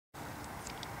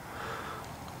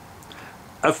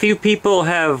a few people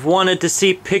have wanted to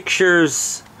see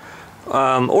pictures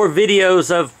or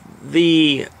videos of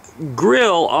the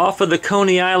grill off of the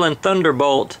Coney Island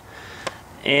Thunderbolt,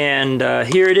 and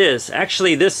here it is.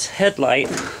 Actually, this headlight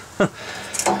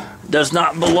does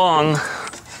not belong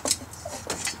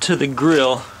to the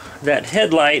grill. That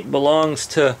headlight belongs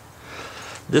to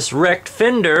this wrecked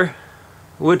fender,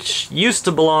 which used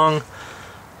to belong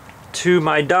to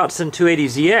my Datsun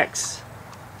 280ZX,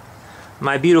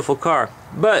 my beautiful car.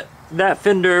 But that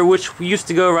fender, which used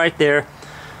to go right there,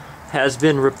 has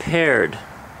been repaired.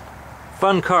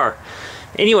 Fun car.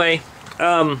 Anyway,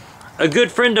 a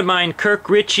good friend of mine, Kirk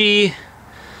I,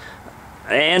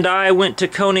 and I went to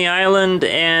Coney Island,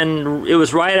 and it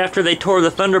was right after they tore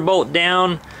the Thunderbolt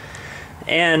down,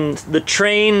 and the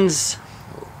trains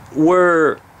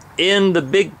were in the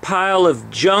big pile of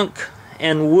junk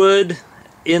and wood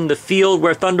in the field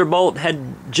where Thunderbolt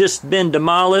had just been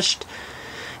demolished,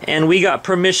 and we got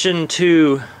permission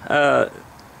to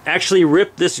actually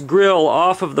rip this grill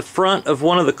off of the front of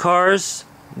one of the cars.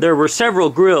 There were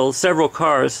several grills, several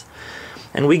cars,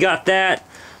 and we got that,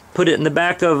 put it in the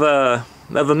back of a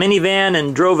minivan,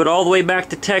 and drove it all the way back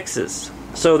to Texas.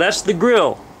 So that's the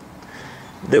grill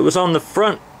that was on the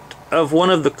front of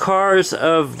one of the cars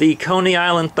of the Coney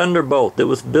Island Thunderbolt that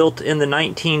was built in the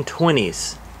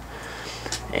 1920s.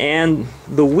 And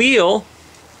the wheel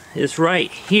is right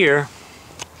here.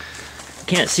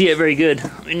 Can't see it very good.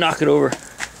 Let me knock it over.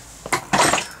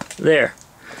 There.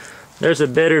 There's a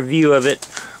better view of it.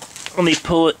 Let me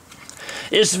pull it.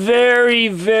 It's very,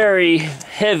 very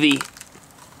heavy.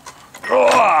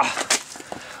 Oh,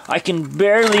 I can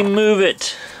barely move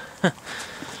it.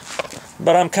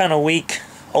 But I'm kind of weak,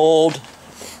 old.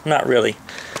 Not really.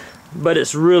 But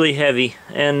it's really heavy.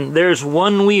 And there's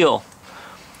one wheel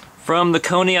from the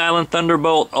Coney Island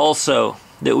Thunderbolt also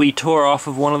that we tore off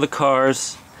of one of the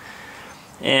cars.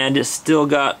 And it's still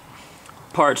got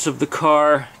parts of the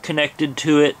car connected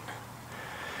to it.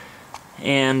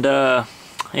 And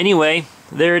anyway,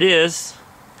 there it is.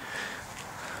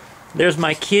 There's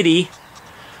my kitty.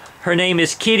 Her name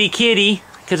is Kitty Kitty,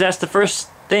 because that's the first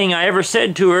thing I ever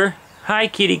said to her. Hi,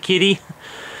 Kitty Kitty.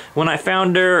 When I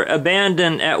found her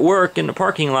abandoned at work in the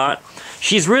parking lot.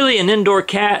 She's really an indoor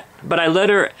cat, but I let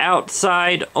her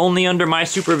outside only under my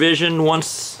supervision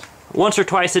once or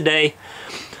twice a day.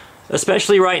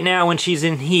 Especially right now when she's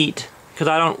in heat, because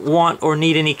I don't want or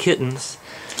need any kittens.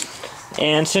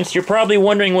 And since you're probably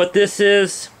wondering what this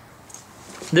is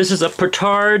a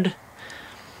petard.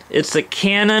 It's a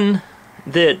cannon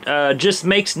that just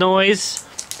makes noise.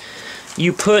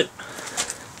 You put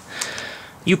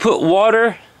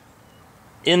water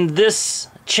in this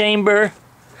chamber,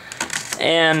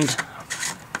 and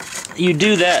you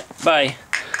do that by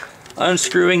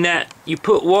unscrewing that. You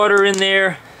put water in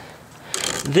there.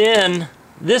 Then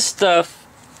this stuff,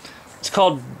 it's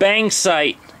called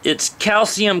bangsite. It's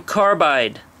calcium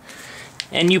carbide,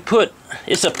 and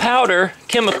it's a powder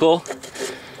chemical,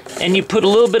 and you put a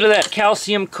little bit of that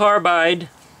calcium carbide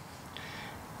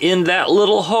in that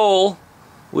little hole,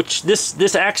 which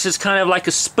this acts as kind of like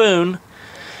a spoon.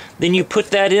 Then you put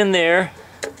that in there,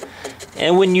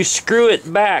 and when you screw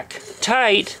it back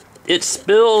tight, it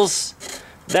spills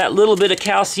that little bit of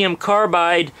calcium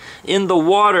carbide in the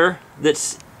water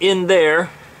that's in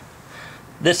there,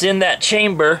 that's in that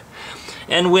chamber.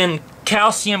 And when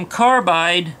calcium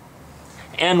carbide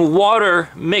and water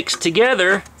mix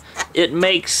together, it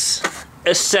makes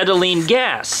acetylene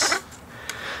gas.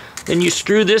 Then you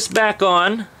screw this back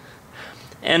on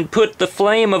and put the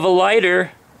flame of a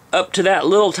lighter up to that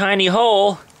little tiny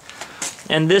hole,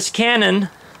 and this cannon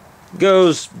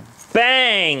goes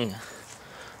bang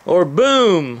or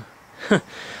boom.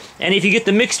 And if you get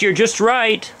the mixture just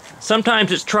right,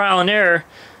 sometimes it's trial and error,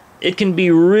 it can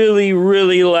be really,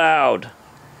 really loud.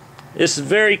 It's a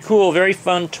very cool, very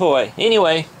fun toy.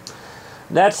 Anyway,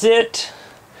 that's it.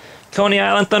 Coney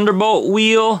Island Thunderbolt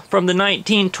wheel from the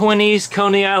 1920s.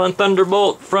 Coney Island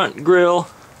Thunderbolt front grille.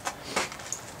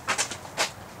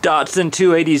 Datsun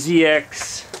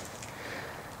 280ZX.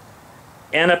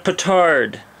 And a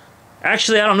petard.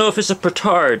 Actually, I don't know if it's a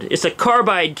petard. It's a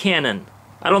carbide cannon.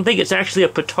 I don't think it's actually a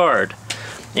petard.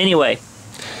 Anyway,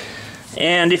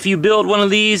 and if you build one of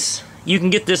these, you can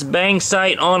get this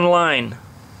bangsite online.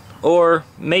 Or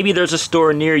maybe there's a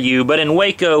store near you, but in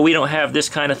Waco we don't have this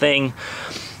kind of thing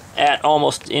at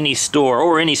almost any store,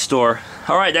 or any store.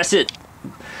 Alright, that's it.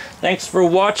 Thanks for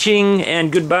watching,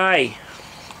 and goodbye.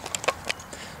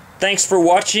 Thanks for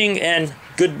watching, and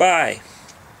goodbye.